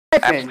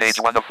Friends,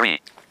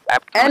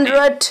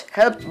 Android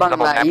Help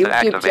Bangla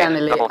YouTube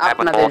চ্যানেলে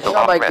আপনাদের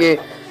সবাইকে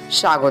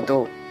স্বাগত।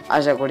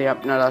 আশা করি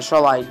আপনারা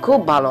সবাই খুব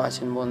ভালো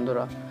আছেন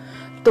বন্ধুরা।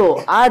 তো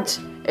আজ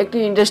একটি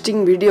ইন্টারেস্টিং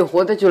ভিডিও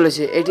হতে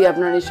চলেছে। এটি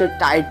আপনারা নিশ্চয়ই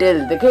টাইটেল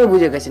দেখেই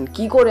বুঝে গেছেন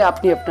কি করে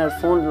আপনি আপনার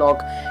ফোন লক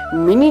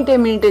মিনিটে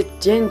মিনিটে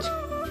চেঞ্জ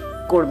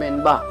করবেন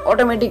বা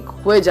অটোমেটিক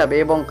হয়ে যাবে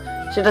এবং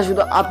সেটা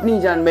শুধু আপনি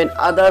জানবেন,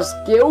 আদার্স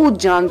কেউ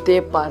জানতে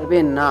পারবে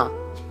না।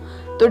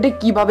 তো এটি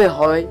কিভাবে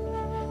হয়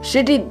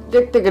সেটি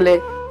দেখতে গেলে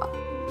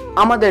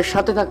আমাদের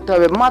সাথে থাকতে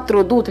হবে মাত্র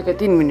 2 থেকে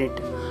 3 মিনিট।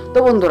 তো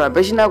বন্ধুরা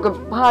বেশি না ওকে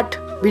ভাট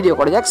ভিডিও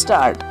করে যাক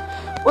স্টার্ট।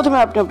 প্রথমে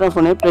আপনি আপনার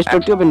ফোনে প্লে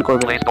স্টোরটি ওপেন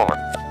করবেন।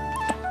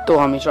 তো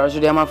আমি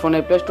সরাসরি আমার ফোনে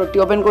প্লে স্টোরটি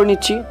ওপেন করে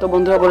নিচ্ছি। তো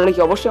বন্ধুরা বলে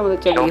রাখি অবশ্যই আমাদের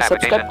চ্যানেলকে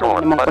সাবস্ক্রাইব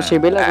করবেন এবং পাশে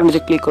বেল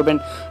আইকনে ক্লিক করবেন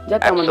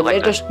যাতে আমাদের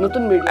লেটেস্ট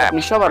নতুন ভিডিও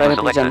আপনি সবার আগে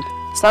পেয়ে যান।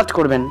 সার্চ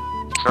করবেন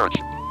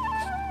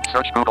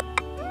Search Google.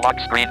 Lock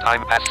screen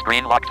time pass.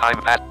 Screen lock time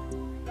pass.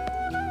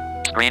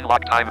 Screen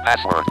lock time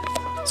password.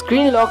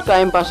 Screen lock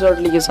time password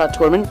লিখে সার্চ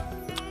করবেন।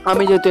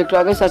 আমি যেহেতু একটু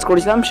আগে সার্চ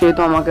করেছিলাম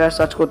সেহেতু আমাকে আর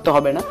সার্চ করতে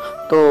হবে না।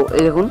 তো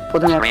এই দেখুন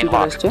প্রথমে অ্যাপটি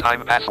চলে আসছে।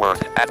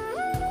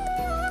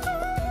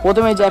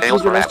 প্রথমে যে অ্যাপটি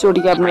চলে আসছে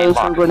ওটিকে আপনারা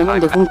ইনস্টল করে নেবেন।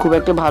 দেখুন খুব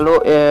একটা ভালো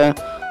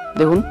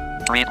দেখুন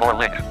Read more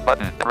link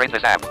button. Rate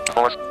this app.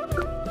 Force.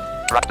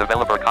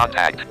 Developer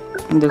contact.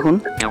 দেখুন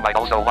You might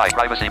also like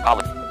privacy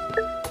policy.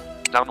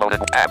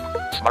 Downloaded app.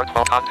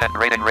 Smartphone content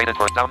rating rated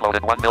for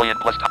downloaded 1 million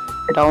plus time.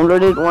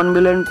 Downloaded 1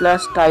 million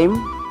plus time.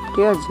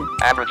 ঠিক আছে।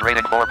 Average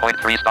rating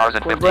 4.3 stars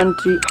and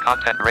 50.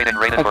 Content rating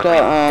rated for একটা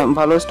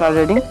ভালো star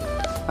rating.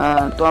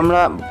 তো আমরা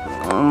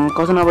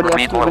কথা না বলে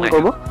অ্যাপটি ওপেন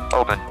করব।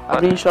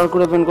 আপনি ইনস্টল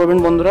করে ওপেন করবেন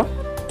বন্ধুরা।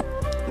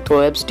 তো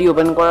অ্যাপসটি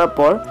ওপেন করার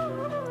পর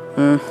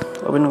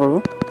ওপেন করব।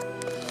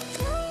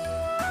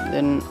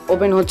 দেন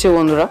ওপেন হচ্ছে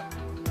বন্ধুরা।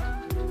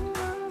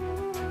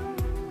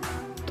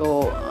 তো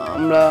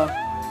আমরা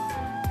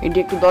এটি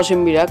একটু 10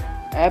 MB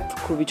অ্যাপ,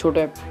 খুবই ছোট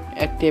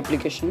একটি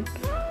অ্যাপ্লিকেশন।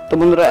 তো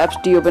বন্ধুরা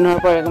অ্যাপসটি ওপেন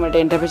হওয়ার পর এরকম একটা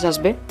ইন্টারফেস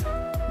আসবে।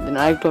 দেন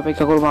আরেকটু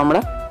অপেক্ষা করবো আমরা।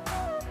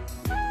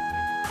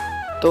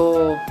 তো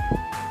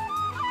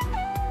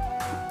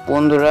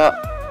বন্ধুরা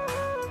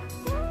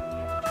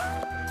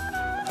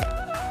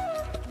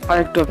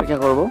আরেকটু অপেক্ষা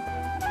করব।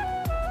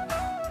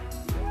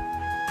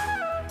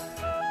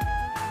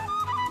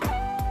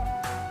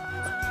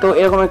 তো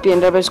এরকম একটি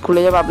ইন্টারফেস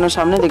খুলে যাবে আপনার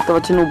সামনে, দেখতে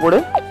পাচ্ছেন উপরে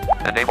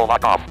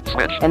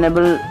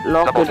এনেবল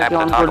লক, এটাকে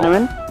অন করে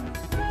নেবেন।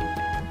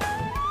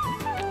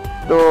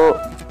 তো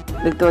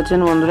দেখতে পাচ্ছেন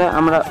বন্ধুরা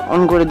আমরা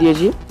অন করে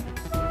দিয়েছি।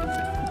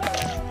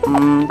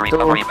 তো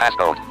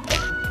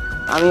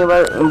আমি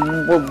এবার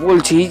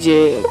বলছি যে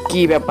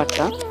কি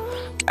ব্যাপারটা।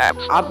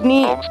 আপনি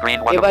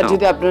এবার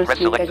যদি আপনার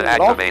স্ক্রিনটাকে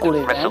লক করে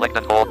দেন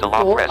তো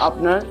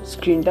আপনার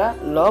স্ক্রিনটা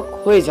লক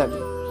হয়ে যাবে।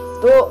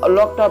 তো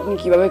লকটা আপনি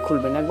কিভাবে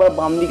খুলবেন, একবার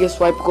বাম দিকে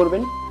সোয়াইপ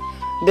করবেন।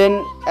 দেন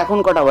এখন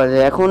কটা বাজে,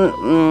 এখন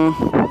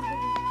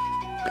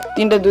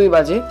 3:02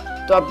 বাজে।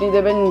 তো আপনি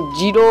দেবেন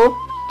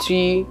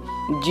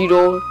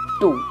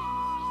 0302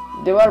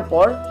 দেওয়ার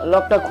পর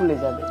লকটা খুলে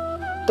যাবে।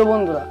 তো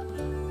বন্ধুরা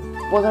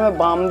প্রথমে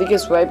বাম দিকে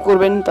সোয়াইপ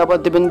করবেন, তারপর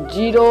দেবেন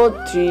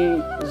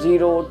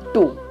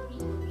 0302।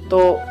 তো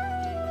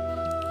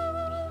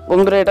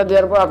বন্ধুরা এটা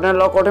দেওয়ার পর আপনার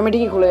লক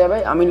অটোমেটিকই খুলে যাবে।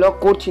 আমি লক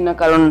করছি না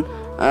কারণ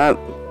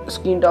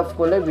স্ক্রিনটা অফ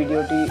করলে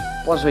ভিডিওটি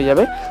পজ হয়ে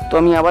যাবে। তো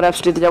আমি আবার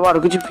অ্যাপসটিতে যাবো, আরও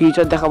কিছু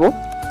ফিচার দেখাবো।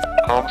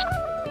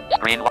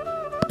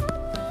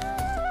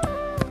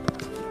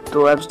 তো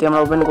অ্যাপসটি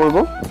আমরা ওপেন করব,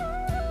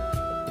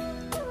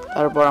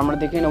 তারপর আমরা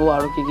দেখে নেবো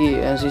আরও কি কি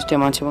সিস্টেম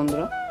আছে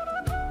বন্ধুরা।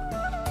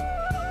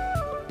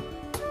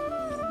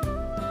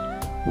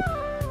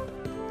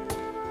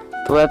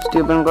 তো অ্যাপসটি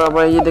ওপেন করার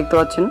পর এই যে দেখতে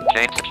পাচ্ছেন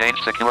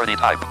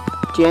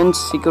চেঞ্জ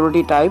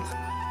সিকিউরিটি টাইপ,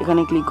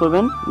 এখানে ক্লিক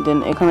করবেন। দেন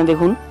এখানে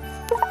দেখুন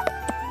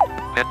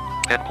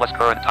pin plus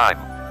current time,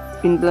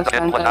 pin plus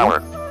hour,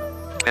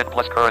 pin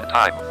plus current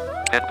time,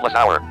 pin plus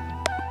hour.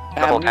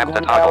 Double tap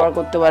the toggle.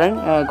 করতে পারেন,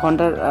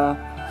 ঘন্টার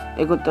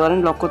করতে পারেন,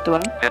 লক করতে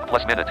পারেন। Pin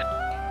plus minute.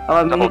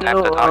 আবার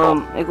মিনিটেরও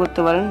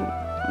করতে পারেন,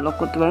 লক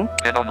করতে পারেন।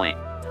 Pin only.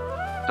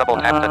 Double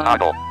tap the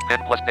toggle. Pin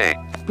plus day.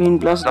 Pin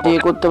plus day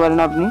করতে পারেন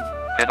আপনি।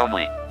 Pin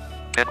only.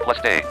 Pin plus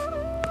day.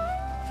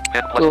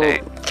 Pin plus day.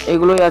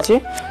 এগুলোই আছে।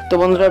 তো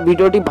বন্ধুরা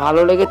ভিডিওটি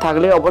ভালো লেগে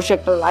থাকলে অবশ্যই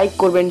একটা লাইক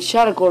করবেন,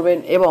 শেয়ার করবেন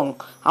এবং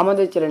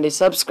আমাদের চ্যানেলটি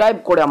সাবস্ক্রাইব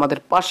করে আমাদের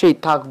পাশেই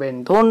থাকবেন।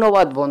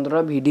 ধন্যবাদ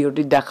বন্ধুরা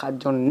ভিডিওটি দেখার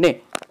জন্যে।